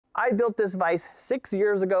I built this vise 6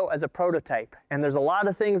 years ago as a prototype, and there's a lot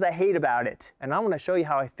of things I hate about it, and I'm gonna show you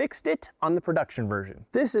how I fixed it on the production version.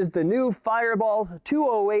 This is the new Fireball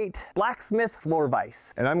 208 Blacksmith Floor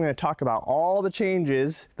Vise, and I'm gonna talk about all the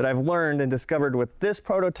changes that I've learned and discovered with this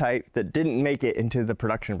prototype that didn't make it into the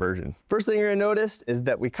production version. First thing you're gonna notice is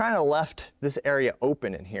that we kind of left this area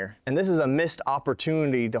open in here, and this is a missed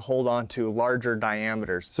opportunity to hold on to larger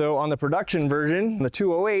diameters. So on the production version, the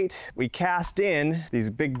 208, we cast in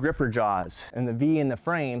these big gripper jaws, and the V in the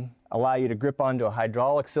frame allow you to grip onto a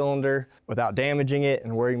hydraulic cylinder without damaging it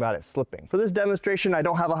and worrying about it slipping. For this demonstration, I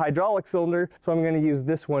don't have a hydraulic cylinder, so I'm gonna use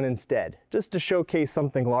this one instead, just to showcase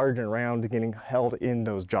something large and round getting held in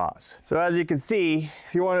those jaws. So as you can see,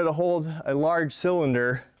 if you wanted to hold a large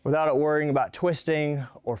cylinder without it worrying about twisting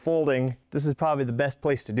or folding, this is probably the best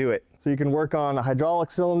place to do it. So you can work on a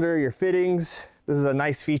hydraulic cylinder, your fittings. This is a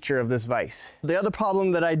nice feature of this vise. The other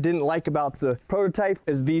problem that I didn't like about the prototype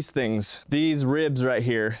is these things, these ribs right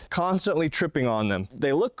here, constantly tripping on them.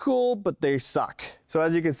 They look cool, but they suck. So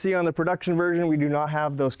as you can see on the production version, we do not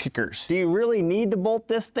have those kickers. Do you really need to bolt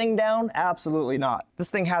this thing down? Absolutely not. This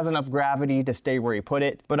thing has enough gravity to stay where you put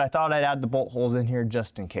it, but I thought I'd add the bolt holes in here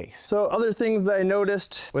just in case. So other things that I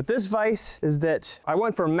noticed with this vise is that I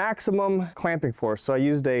went for maximum clamping force. So I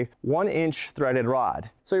used a 1-inch threaded rod.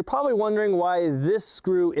 So you're probably wondering why this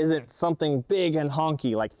screw isn't something big and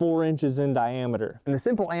honky, like 4 inches in diameter. And the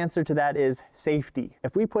simple answer to that is safety.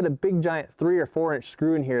 If we put a big giant 3 or 4 inch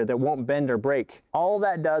screw in here that won't bend or break, all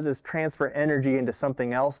that does is transfer energy into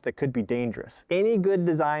something else that could be dangerous. Any good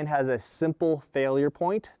design has a simple failure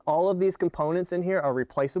point. All of these components in here are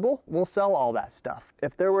replaceable. We'll sell all that stuff.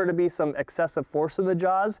 If there were to be some excessive force in the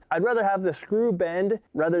jaws, I'd rather have the screw bend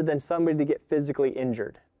rather than somebody to get physically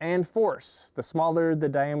injured. And force. The smaller the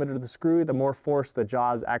diameter of the screw, the more force the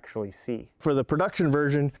jaws actually see. For the production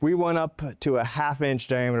version, we went up to a 1/2 inch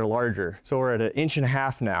diameter larger. So we're at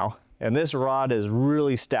 1.5 inches now. And this rod is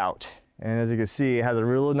really stout. And as you can see, it has a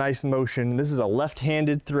really nice motion. This is a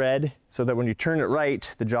left-handed thread, so that when you turn it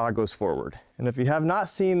right, the jaw goes forward. And if you have not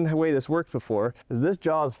seen the way this works before, is this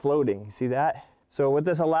jaw is floating. You see that? So what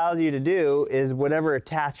this allows you to do is whatever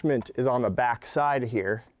attachment is on the back side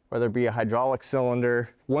here, whether it be a hydraulic cylinder,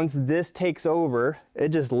 once this takes over, it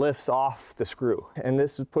just lifts off the screw. And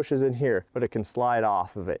this pushes in here, but it can slide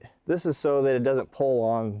off of it. This is so that it doesn't pull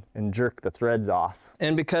on and jerk the threads off.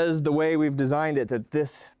 And because the way we've designed it, that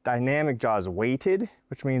this dynamic jaw is weighted,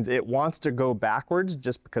 which means it wants to go backwards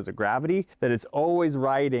just because of gravity, that it's always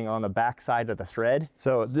riding on the back side of the thread.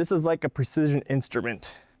 So this is like a precision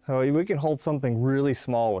instrument. So we can hold something really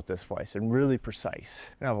small with this vise and really precise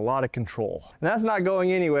and have a lot of control. And that's not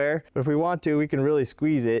going anywhere, but if we want to, we can really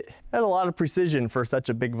squeeze it. It has a lot of precision for such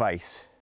a big vise.